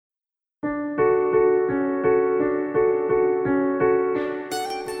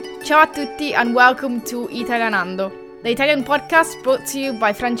Ciao a tutti and welcome to Italianando, the Italian podcast brought to you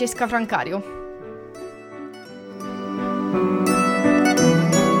by Francesca Francario.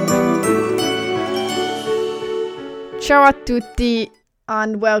 Ciao a tutti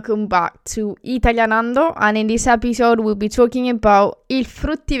and welcome back to Italianando, and in this episode we'll be talking about il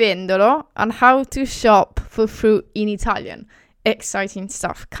fruttivendolo and how to shop for fruit in Italian. Exciting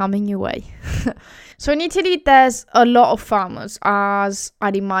stuff coming your way. So in Italy, there's a lot of farmers, as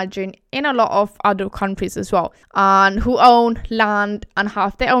I'd imagine in a lot of other countries as well, and who own land and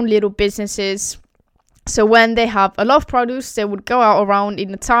have their own little businesses. So when they have a lot of produce, they would go out around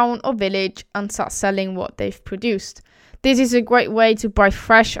in the town or village and start selling what they've produced. This is a great way to buy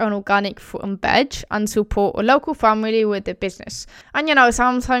fresh and organic fruit and veg and support a local family with their business. And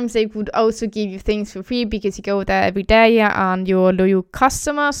sometimes they would also give you things for free because you go there every day and you're a loyal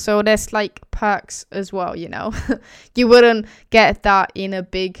customer. So there's like perks as well, You wouldn't get that in a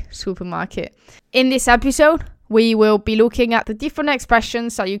big supermarket. In this episode, we will be looking at the different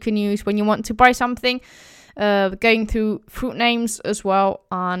expressions that you can use when you want to buy something. Going through fruit names as well,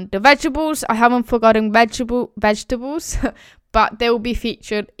 and the vegetables. I haven't forgotten vegetables, but they will be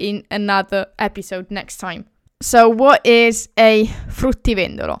featured in another episode next time. So what is a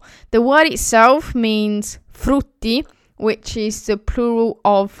fruttivendolo? The word itself means frutti, which is the plural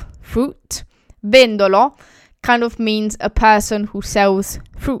of fruit. Vendolo kind of means a person who sells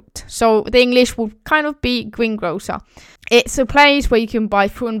fruit. So the English would kind of be greengrocer. It's a place where you can buy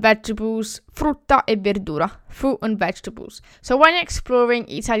fruit and vegetables, frutta e verdura, fruit and vegetables. So when you're exploring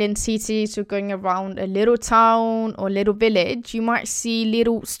Italian cities or going around a little town or little village, you might see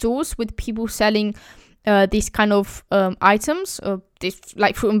little stores with people selling these kind of items, this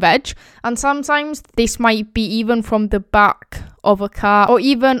like fruit and veg. And sometimes this might be even from the back of a car or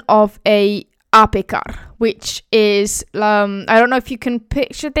even of a apecar, which is, I don't know if you can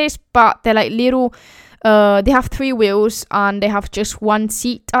picture this, but they're like little, they have 3 wheels and they have just 1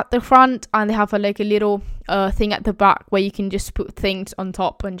 seat at the front, and they have a little thing at the back where you can just put things on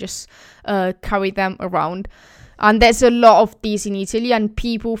top and just carry them around. And there's a lot of these in Italy, and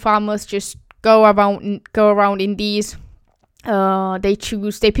farmers just go around in these.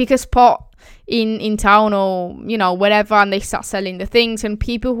 They pick a spot in town or wherever, and they start selling the things, and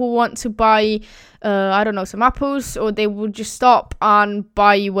people who want to buy some apples, or they will just stop and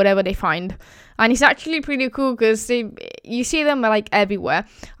buy whatever they find. And it's actually pretty cool because you see them like everywhere,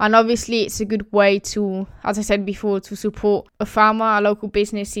 and obviously it's a good way to, as I said before, to support a farmer, a local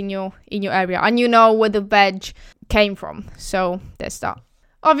business in your area, and where the veg came from. So there's that.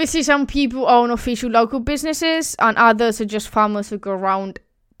 Obviously some people own official local businesses, and others are just farmers who go around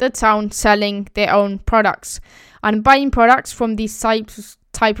the town selling their own products. And buying products from these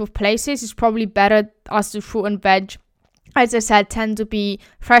type of places is probably better, as the fruit and veg, as I said, tend to be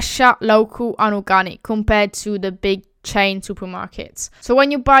fresher, local and organic compared to the big chain supermarkets. So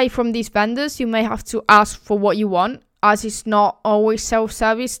when you buy from these vendors, you may have to ask for what you want, as it's not always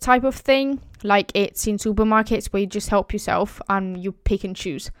self-service type of thing like it's in supermarkets where you just help yourself and you pick and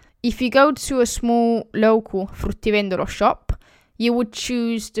choose. If you go to a small local fruttivendolo shop, you would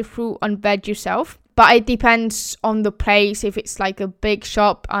choose the fruit and veg yourself, but it depends on the place. If it's like a big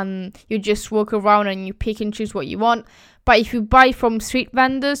shop and you just walk around and you pick and choose what you want. But if you buy from street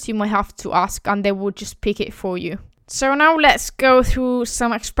vendors, you might have to ask and they will just pick it for you. So now let's go through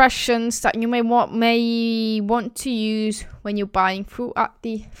some expressions that you may want to use when you're buying fruit at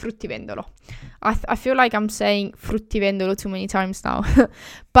the fruttivendolo. I feel like I'm saying fruttivendolo too many times now.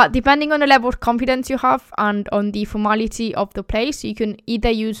 But depending on the level of confidence you have and on the formality of the place, you can either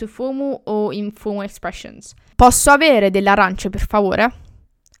use formal or informal expressions. Posso avere delle arance per favore?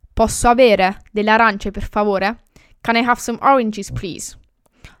 Posso avere delle arance per favore? Can I have some oranges, please?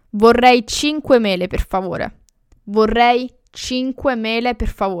 Vorrei 5 mele per favore. Vorrei 5 mele per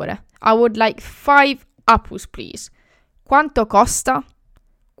favore. I would like 5 apples, please. Quanto costa?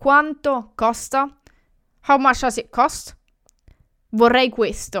 Quanto costa? How much does it cost? Vorrei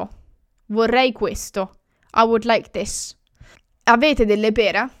questo. Vorrei questo. I would like this. Avete delle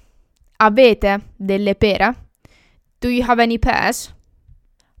pere? Avete delle pere? Do you have any pears?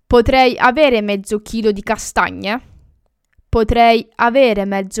 Potrei avere mezzo chilo di castagne? Potrei avere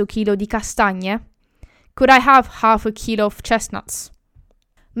mezzo chilo di castagne? Could I have half a kilo of chestnuts?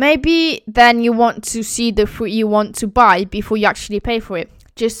 Maybe then you want to see the fruit you want to buy before you actually pay for it,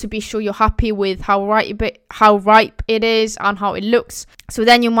 just to be sure you're happy with how ripe it is and how it looks. So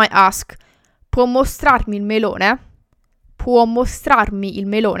then you might ask, può mostrarmi il melone? Può mostrarmi il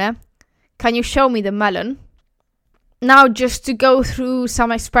melone? Can you show me the melon? Now, just to go through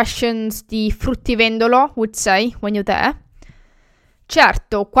some expressions the fruttivendolo would say when you're there.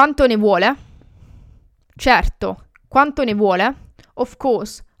 Certo, quanto ne vuole? Certo, quanto ne vuole? Of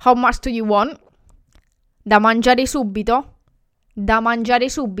course, how much do you want? Da mangiare subito? Da mangiare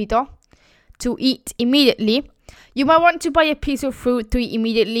subito? To eat immediately. You might want to buy a piece of fruit to eat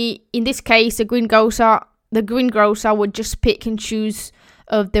immediately. In this case, the greengrocer would just pick and choose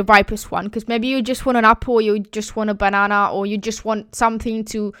of the ripest one, because maybe you just want an apple, or you just want a banana, or you just want something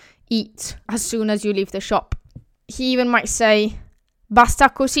to eat as soon as you leave the shop. He even might say, basta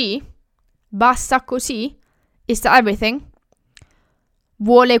così? Basta così? Is that everything?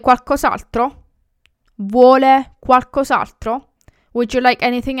 Vuole qualcos'altro? Vuole qualcos'altro? Would you like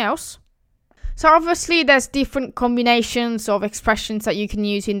anything else? So obviously there's different combinations of expressions that you can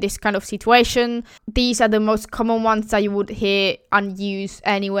use in this kind of situation. These are the most common ones that you would hear and use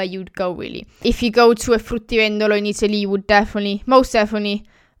anywhere you'd go, really. If you go to a fruttivendolo in Italy, you would most definitely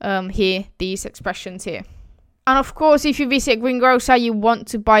hear these expressions here. And of course, if you visit a greengrocer, you want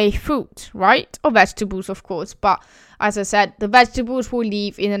to buy fruit, right? Or vegetables, of course. But as I said, the vegetables we'll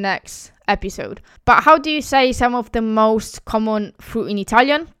leave in the next episode. But how do you say some of the most common fruit in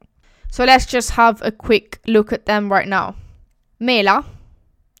Italian? So let's just have a quick look at them right now. Mela,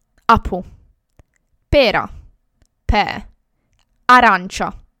 apple. Pera, pear.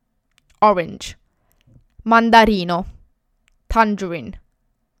 Arancia, orange. Mandarino, tangerine.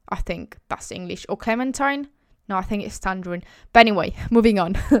 I think that's English. Or clementine? No, I think it's tangerine. But anyway, moving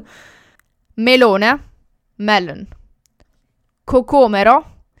on. Melone, melon. Cocomero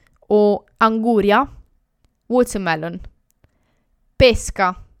or anguria, watermelon.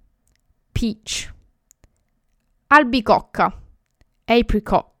 Pesca, peach. Albicocca,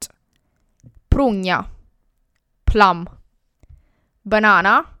 apricot. Prugna, plum.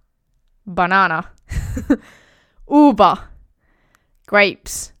 Banana, Uva,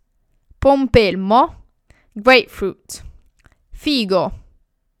 grapes. Pompelmo, grapefruit. Figo,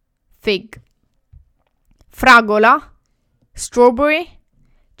 fig. Fragola, strawberry.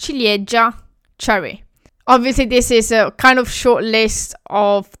 Ciliegia, cherry. Obviously, this is a kind of short list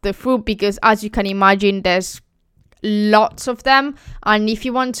of the fruit because, as you can imagine, there's lots of them. And if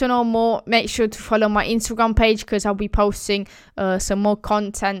you want to know more, make sure to follow my Instagram page because I'll be posting some more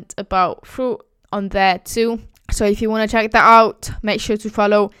content about fruit on there too. So if you want to check that out, make sure to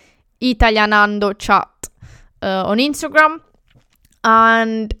follow Italianando Chat on Instagram.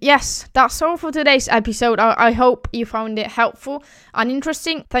 And yes, that's all for today's episode. I hope you found it helpful and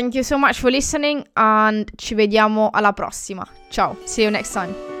interesting. Thank you so much for listening and ci vediamo alla prossima. Ciao, see you next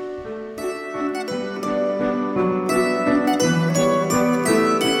time.